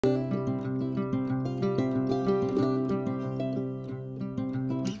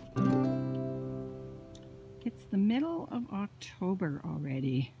October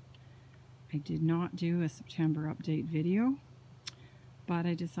already. I did not do a September update video, but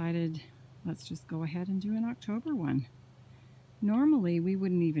I decided let's just go ahead and do an October one. Normally we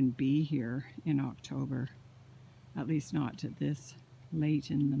wouldn't even be here in October, at least not at this late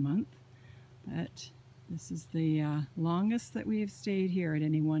in the month, but this is the longest that we have stayed here at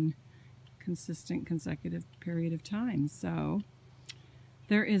any one consistent consecutive period of time. So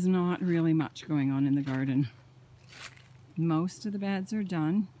there is not really much going on in the garden. Most of the beds are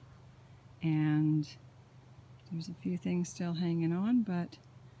done, and there's a few things still hanging on, but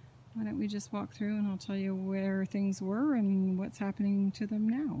why don't we just walk through and I'll tell you where things were and what's happening to them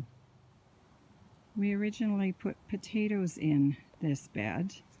now. We originally put potatoes in this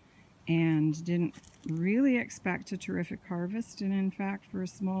bed and didn't really expect a terrific harvest, and in fact for a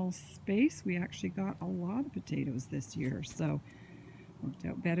small space we actually got a lot of potatoes this year, so worked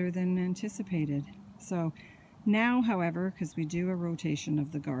out better than anticipated. So now, however, because we do a rotation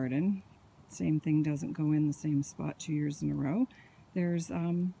of the garden, same thing doesn't go in the same spot 2 years in a row, there's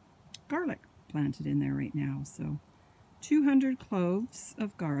garlic planted in there right now. So 200 cloves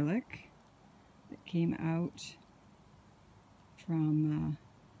of garlic that came out from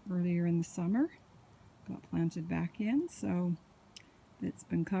earlier in the summer got planted back in, so it's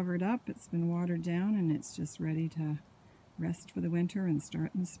been covered up, it's been watered down, and it's just ready to rest for the winter and start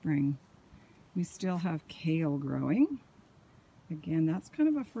in the spring. We still have kale growing. Again, that's kind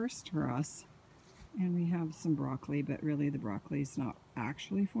of a first for us. And we have some broccoli, but really the broccoli is not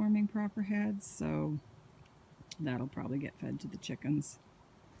actually forming proper heads, so that'll probably get fed to the chickens.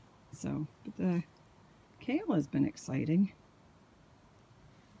 So, but the kale has been exciting.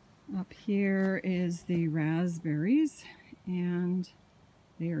 Up here is the raspberries, and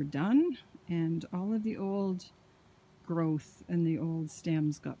they are done, and all of the old growth and the old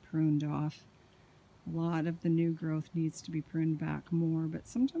stems got pruned off. A lot of the new growth needs to be pruned back more, but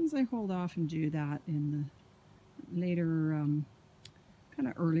sometimes I hold off and do that in the later kind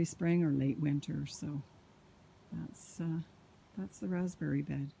of early spring or late winter. So that's the raspberry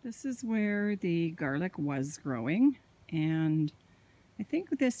bed. This is where the garlic was growing, and I think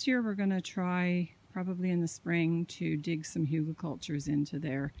this year we're going to try, probably in the spring, to dig some hugelkulturs into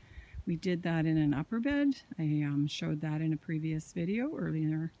there. We did that in an upper bed. I showed that in a previous video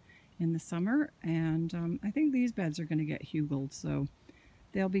earlier in the summer, and I think these beds are going to get hugeled, so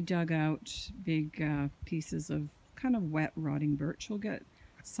they'll be dug out. Big pieces of kind of wet rotting birch will get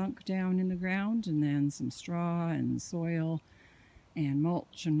sunk down in the ground, and then some straw and soil and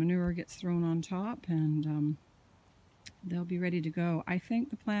mulch and manure gets thrown on top, and they'll be ready to go. I think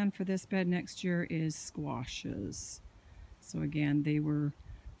the plan for this bed next year is squashes. So again, they were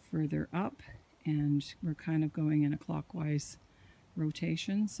further up, and we're kind of going in a clockwise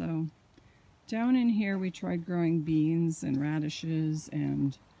rotation. So down in here we tried growing beans and radishes,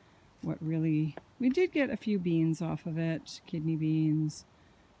 and we did get a few beans off of it, kidney beans,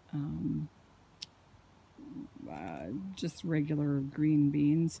 just regular green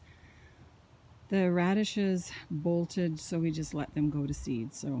beans. The radishes bolted, so we just let them go to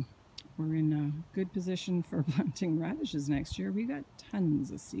seed. So we're in a good position for planting radishes next year. We got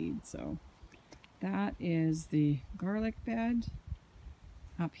tons of seed. So that is the garlic bed.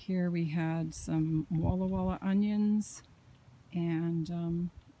 Up here we had some Walla Walla onions and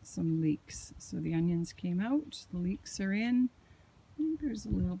some leeks. So the onions came out, the leeks are in. I think there's a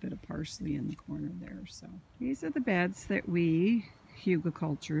little bit of parsley in the corner there. So these are the beds that we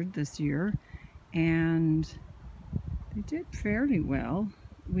hugelkultured this year, and they did fairly well.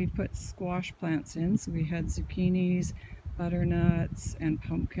 We put squash plants in, so we had zucchinis, butternuts, and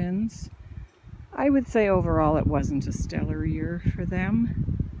pumpkins. I would say overall it wasn't a stellar year for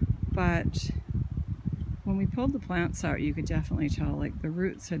them, but when we pulled the plants out, you could definitely tell like the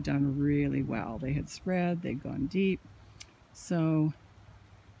roots had done really well. They had spread, they'd gone deep. So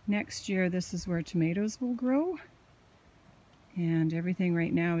next year this is where tomatoes will grow, and everything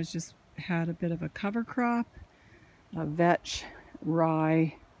right now is just had a bit of a cover crop, a vetch,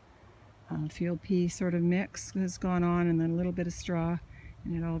 rye, field pea sort of mix has gone on, and then a little bit of straw,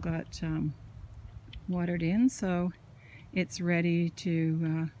 and it all got watered in, so it's ready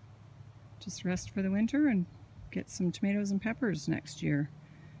to just rest for the winter and get some tomatoes and peppers next year.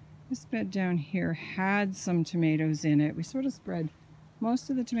 This bed down here had some tomatoes in it. We sort of spread most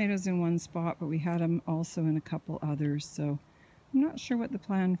of the tomatoes in one spot, but we had them also in a couple others, so I'm not sure what the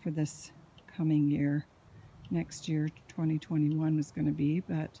plan for this coming year, next year, 2021, was going to be,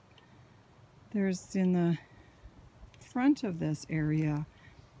 but there's in the front of this area,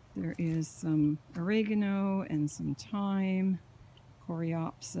 there is some oregano and some thyme,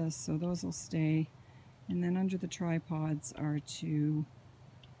 coreopsis, so those will stay. And then under the tripods are two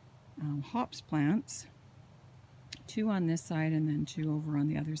hops plants, two on this side and then two over on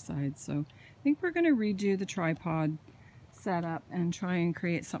the other side. So I think we're going to redo the tripod setup and try and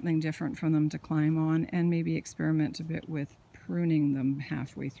create something different for them to climb on, and maybe experiment a bit with pruning them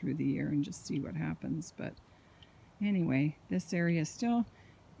halfway through the year and just see what happens. But anyway, this area still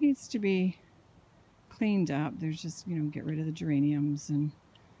needs to be cleaned up. There's just, you know, get rid of the geraniums and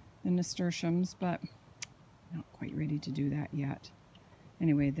the nasturtiums, but not quite ready to do that yet.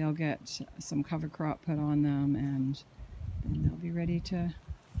 Anyway, they'll get some cover crop put on them, and then they'll be ready to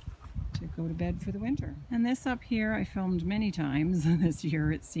go to bed for the winter. And this up here I filmed many times this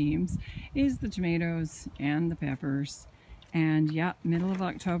year, it seems, is the tomatoes and the peppers. And yeah, middle of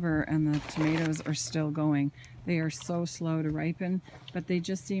October and the tomatoes are still going. They are so slow to ripen, but they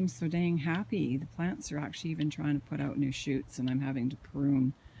just seem so dang happy. The plants are actually even trying to put out new shoots, and I'm having to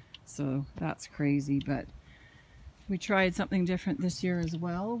prune. So that's crazy, but we tried something different this year as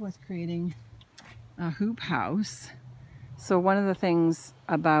well with creating a hoop house. So one of the things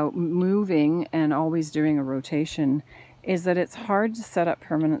about moving and always doing a rotation is that it's hard to set up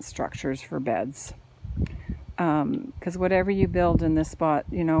permanent structures for beds. Because whatever you build in this spot,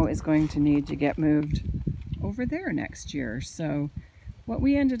 you know, is going to need to get moved over there next year. So what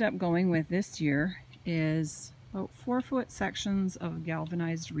we ended up going with this year is about 4-foot sections of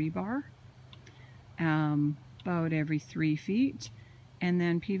galvanized rebar, about every 3 feet. And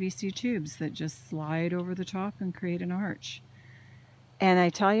then PVC tubes that just slide over the top and create an arch. And I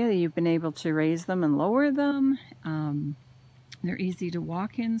tell you, you've been able to raise them and lower them. They're easy to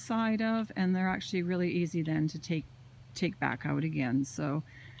walk inside of, and they're actually really easy then to take back out again. So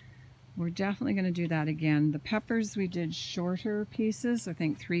we're definitely going to do that again. The peppers, we did shorter pieces, I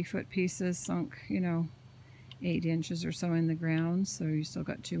think 3-foot pieces, sunk, you know, 8 inches or so in the ground. So you still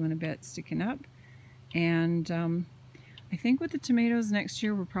got 2 and a bit sticking up. And I think with the tomatoes next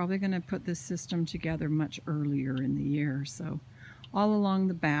year, we're probably going to put this system together much earlier in the year. So all along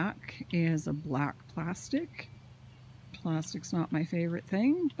the back is a black plastic. Plastic's not my favorite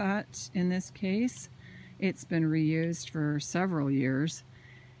thing, but in this case, it's been reused for several years.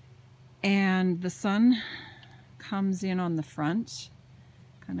 And the sun comes in on the front,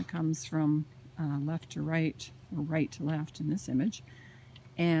 kind of comes from left to right, or right to left in this image.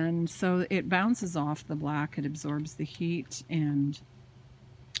 And so it bounces off the black, it absorbs the heat, and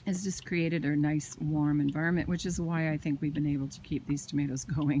has just created a nice warm environment, which is why I think we've been able to keep these tomatoes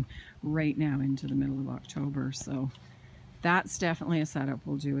going right now into the middle of October. So that's definitely a setup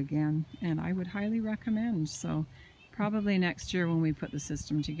we'll do again, and I would highly recommend. So probably next year when we put the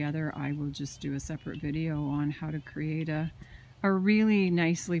system together, I will just do a separate video on how to create a really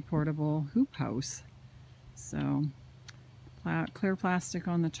nicely portable hoop house. So clear plastic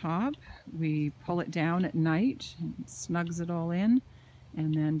on the top, we pull it down at night, it snugs it all in,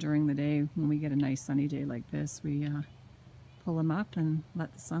 and then during the day when we get a nice sunny day like this, we pull them up and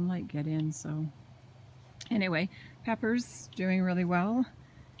let the sunlight get in. So anyway, peppers doing really well.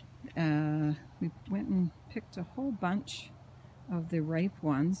 We went and picked a whole bunch of the ripe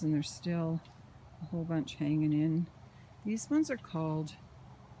ones, and there's still a whole bunch hanging in. These ones are called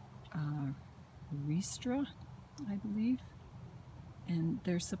Ristra, I believe. And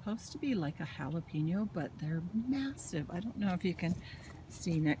they're supposed to be like a jalapeno, but they're massive. I don't know if you can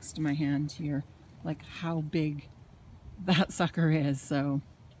see next to my hand here, like how big that sucker is. So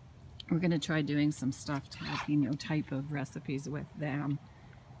we're going to try doing some stuffed jalapeno type of recipes with them.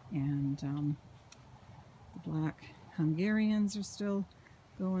 And the black Hungarians are still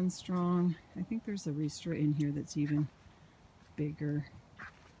going strong. I think there's a Ristra in here that's even bigger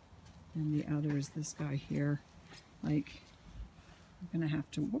than the others. This guy here, like, I'm going to have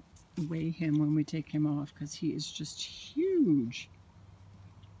to weigh him when we take him off because he is just huge.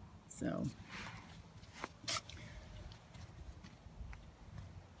 So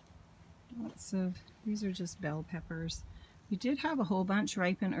lots of, these are just bell peppers. We did have a whole bunch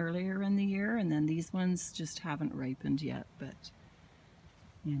ripen earlier in the year, and then these ones just haven't ripened yet. But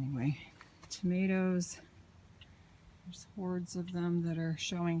anyway, tomatoes, there's hordes of them that are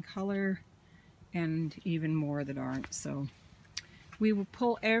showing color and even more that aren't. So we will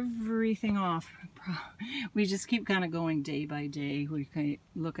pull everything off. We just keep kind of going day by day. We can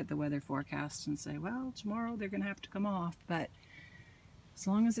look at the weather forecast and say, well, tomorrow they're going to have to come off. But as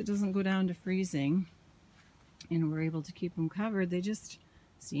long as it doesn't go down to freezing and we're able to keep them covered, they just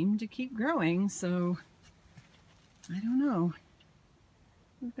seem to keep growing. So I don't know.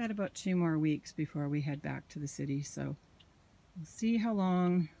 We've got about 2 more weeks before we head back to the city. So we'll see how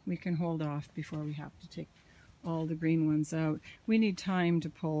long we can hold off before we have to take all the green ones out. We need time to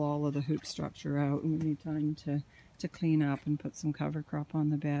pull all of the hoop structure out, and we need time to clean up and put some cover crop on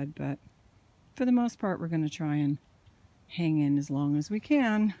the bed, but for the most part we're going to try and hang in as long as we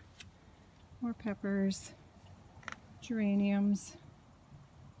can. More peppers, geraniums.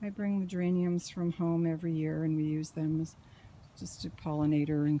 I bring the geraniums from home every year and we use them as just a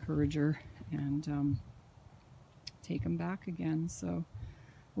pollinator encourager, and take them back again. So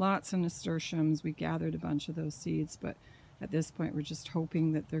lots of nasturtiums. We gathered a bunch of those seeds, but at this point we're just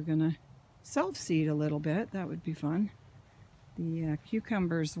hoping that they're gonna self-seed a little bit. That would be fun. The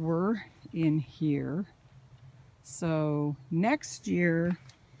cucumbers were in here. So next year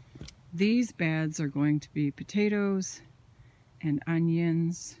these beds are going to be potatoes and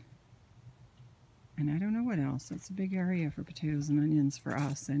onions, and I don't know what else. That's a big area for potatoes and onions for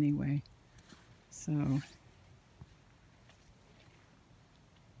us anyway. So,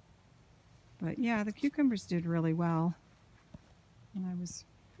 but yeah, the cucumbers did really well, and I was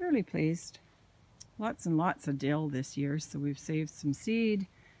fairly pleased. Lots and lots of dill this year, so we've saved some seed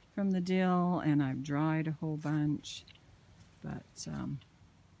from the dill, and I've dried a whole bunch, but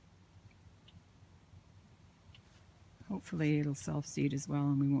hopefully it'll self-seed as well,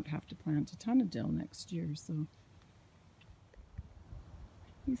 and we won't have to plant a ton of dill next year. So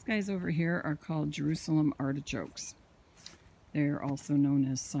these guys over here are called Jerusalem artichokes. They're also known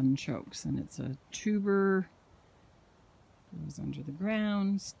as sunchokes, and it's a tuber, goes under the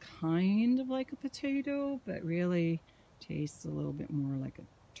ground. It's kind of like a potato, but really tastes a little bit more like a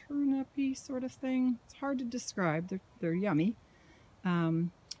turnipy sort of thing. It's hard to describe. They're yummy.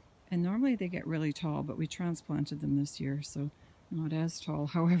 And normally they get really tall, but we transplanted them this year, so not as tall.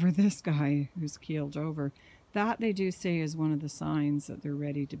 However, this guy who's keeled over, that they do say is one of the signs that they're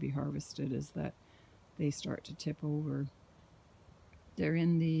ready to be harvested, is that they start to tip over. They're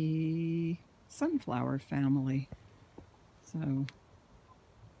in the sunflower family. So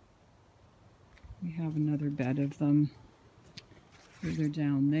we have another bed of them further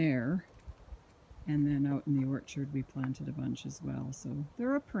down there. And then out in the orchard we planted a bunch as well. So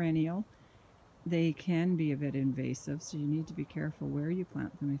they're a perennial. They can be a bit invasive, so you need to be careful where you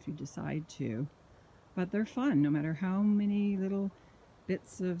plant them if you decide to. But they're fun. No matter how many little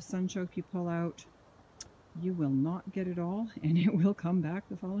bits of sunchoke you pull out, you will not get it all, and it will come back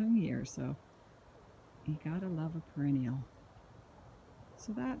the following year. So you gotta love a perennial.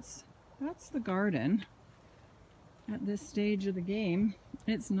 So that's the garden. At this stage of the game,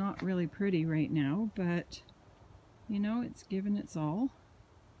 it's not really pretty right now, but you know, it's given its all,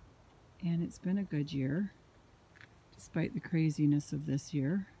 and it's been a good year despite the craziness of this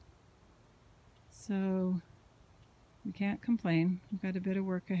year. So we can't complain. We've got a bit of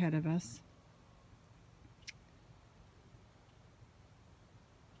work ahead of us.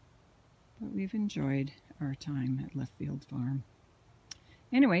 But we've enjoyed our time at Left Field Farm.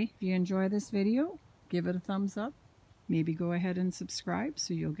 Anyway, if you enjoy this video, give it a thumbs up. Maybe go ahead and subscribe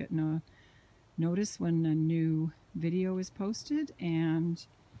so you'll get notice when a new video is posted, and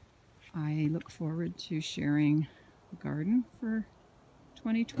I look forward to sharing the garden for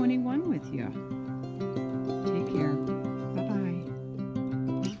 2021 with you. Take care. Bye-bye.